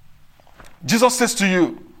says to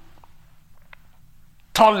you,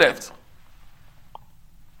 turn left.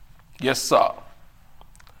 Yes, sir.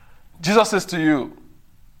 Jesus says to you,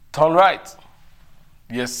 turn right.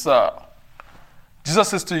 Yes, sir. Jesus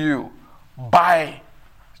says to you, buy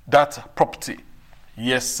that property.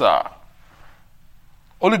 Yes, sir.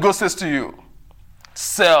 Holy Ghost says to you,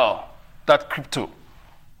 sell that crypto.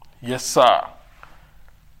 Yes, sir.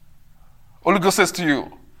 Holy Ghost says to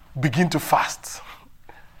you, begin to fast.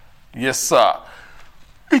 Yes, sir.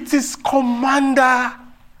 It is commander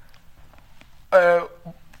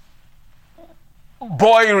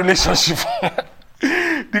boy relationship.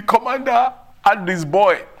 The commander and this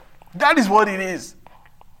boy. That is what it is.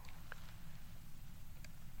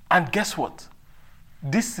 And guess what?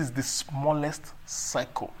 This is the smallest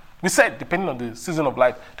cycle. We said, depending on the season of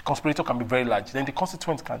life, the conspirator can be very large. Then the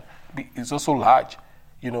consequence is also large.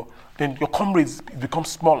 Then your comrades become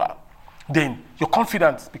smaller. Then your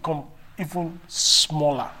confidence become even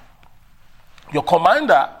smaller. Your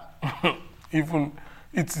commander, even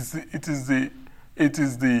it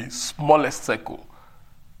is the smallest circle.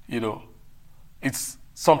 It's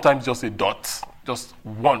sometimes just a dot, just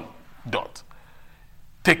one dot.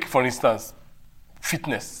 Take, for instance,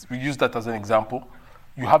 fitness. We use that as an example.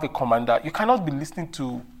 You have a commander. You cannot be listening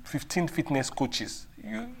to 15 fitness coaches.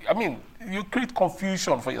 You create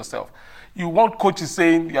confusion for yourself. You want coaches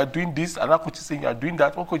saying you are doing this, another coach is saying you are doing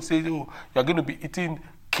that. One coach says, you are going to be eating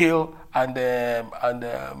kale and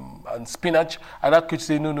spinach. Another coach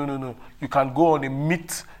says, no. You can go on a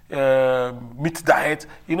meat diet.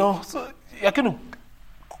 So you're going to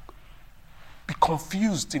be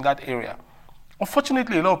confused in that area.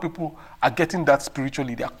 Unfortunately, a lot of people are getting that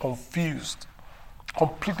spiritually. They are confused,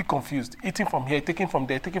 completely confused. Eating from here, taking from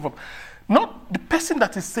there, taking from... Not the person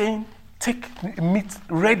that is saying, take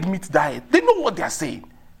red meat diet. They know what they are saying.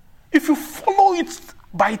 If you follow it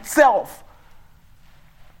by itself,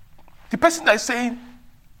 the person that is saying,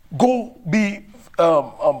 go be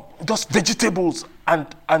just vegetables and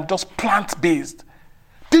just plant-based,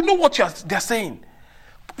 they know what they're saying.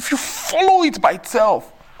 If you follow it by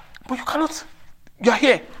itself, but you cannot... You're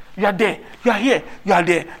here, you're there, you're here, you're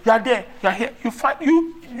there, you're there, you're here. You find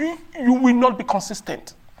you will not be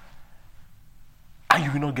consistent. And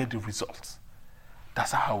you will not get the results.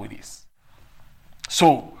 That's how it is.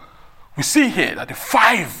 So we see here that the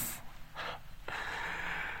 5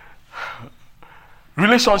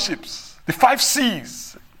 relationships, the 5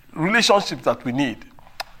 C's relationships that we need,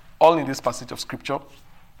 all in this passage of scripture: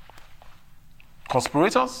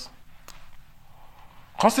 conspirators,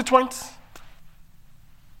 constituents,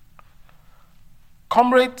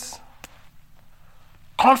 comrades,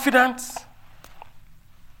 confidants,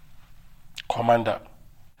 commander.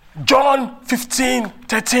 John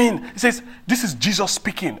 15:13, it says, this is Jesus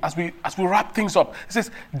speaking as we wrap things up. It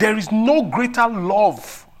says, there is no greater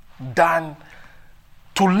love than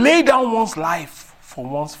to lay down one's life for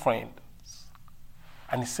one's friends.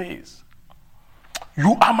 And he says,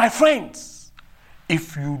 you are my friends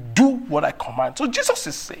if you do what I command. So Jesus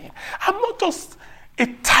is saying, I'm not just a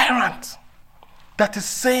tyrant that is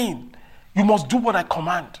saying, you must do what I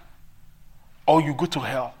command or you go to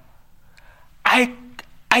hell. I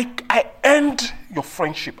end your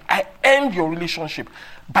friendship. I end your relationship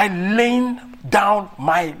by laying down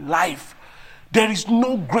my life. There is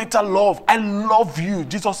no greater love. I love you.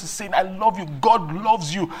 Jesus is saying, I love you. God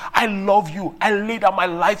loves you. I love you. I lay down my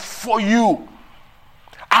life for you.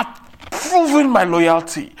 I've proven my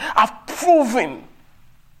loyalty. I've proven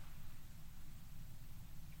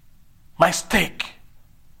my stake.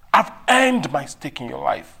 I've earned my stake in your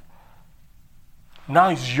life. Now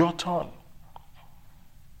it's your turn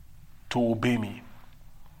to obey me.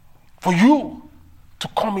 For you to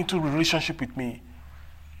come into a relationship with me,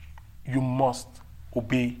 you must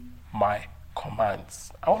obey my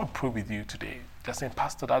commands. I want to pray with you today. Just saying,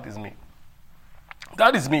 Pastor, that is me.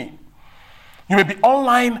 That is me. You may be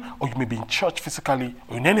online, or you may be in church physically,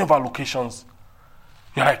 or in any of our locations.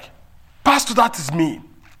 You're like, Pastor, that is me.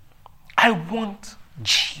 I want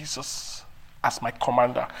Jesus as my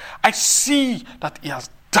commander. I see that he has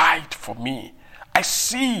died for me. I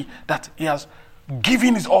see that he has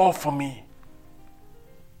given his all for me.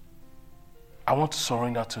 I want to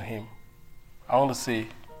surrender to him. I want to say,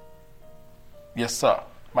 yes, sir,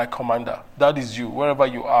 my commander. That is you. Wherever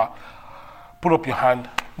you are, put up your hand.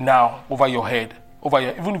 now over your head,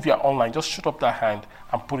 even if you are online, just shoot up that hand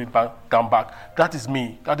and put it down back. That is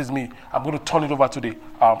me. I'm going to turn it over to the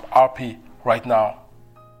RP right now.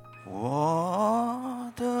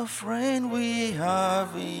 What a friend we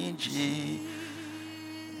have in Jesus.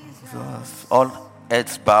 All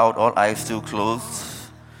heads bowed, all eyes still closed.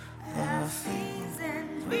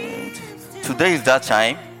 Today is that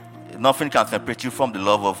time. Nothing can separate you from the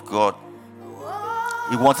love of God.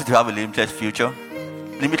 He wants you to have a limitless future.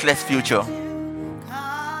 Limitless future.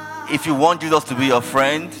 If you want Jesus to be your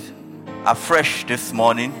friend afresh this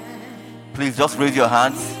morning, please just raise your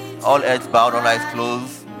hands. All heads bowed, all eyes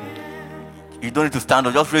closed. You don't need to stand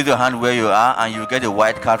up. Just raise your hand where you are and you'll get a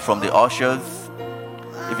white card from the ushers.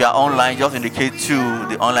 If you are online, just indicate to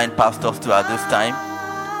the online pastors too at this time.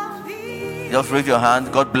 Just raise your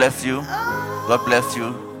hand. God bless you. God bless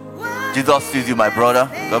you. Jesus sees you, my brother.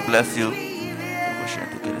 God bless you.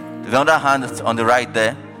 There's another hand on the right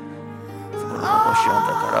there.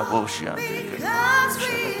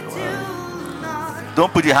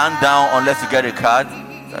 Don't put your hand down unless you get a card.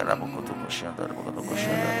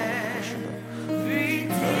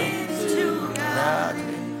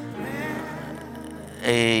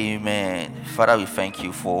 Amen. Father, we thank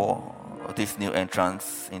you for this new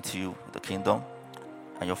entrance into the kingdom,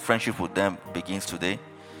 and your friendship with them begins today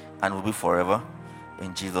and will be forever.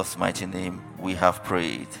 In Jesus' mighty name we have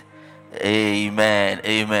prayed. Amen.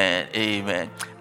 Amen. Amen.